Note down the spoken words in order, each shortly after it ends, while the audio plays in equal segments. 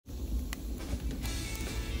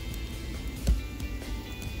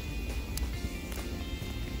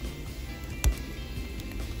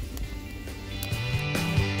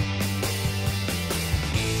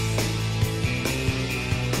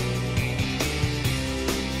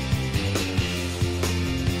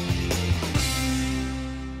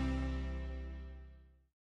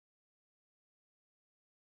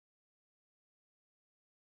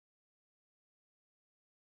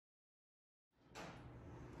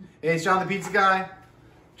Hey, it's John the Pizza Guy.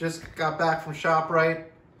 Just got back from ShopRite.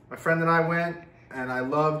 My friend and I went, and I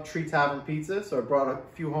love Tree Tavern pizza, so I brought a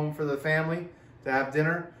few home for the family to have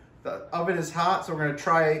dinner. The oven is hot, so we're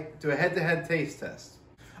gonna do a head-to-head taste test.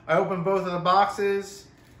 I opened both of the boxes.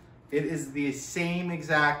 It is the same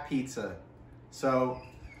exact pizza. So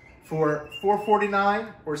for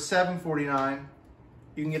 $4.49 or $7.49,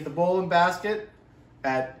 you can get the bowl and basket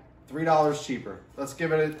at $3 cheaper. Let's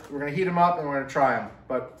give it we're gonna heat them up and we're gonna try them.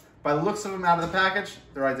 But by the looks of them out of the package,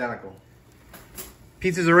 they're identical.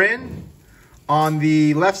 Pizzas are in. On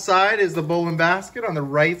the left side is the bowl and basket. On the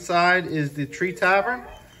right side is the Tree Tavern.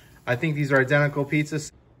 I think these are identical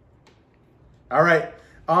pizzas. All right,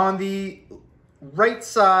 on the right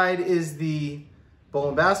side is the bowl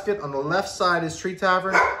and basket. On the left side is Tree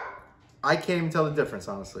Tavern. I can't even tell the difference,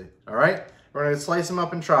 honestly. All right, we're gonna slice them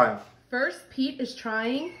up and try them. First, Pete is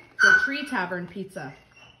trying the Tree Tavern pizza.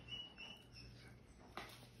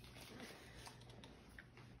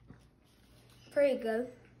 Pretty good.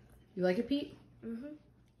 You like it, Pete? Mm-hmm.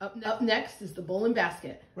 Up next is the bowl and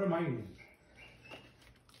basket. What am I using?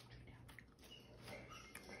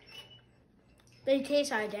 They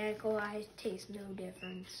taste identical. I taste no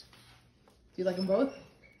difference. Do you like them both?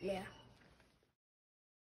 Yeah.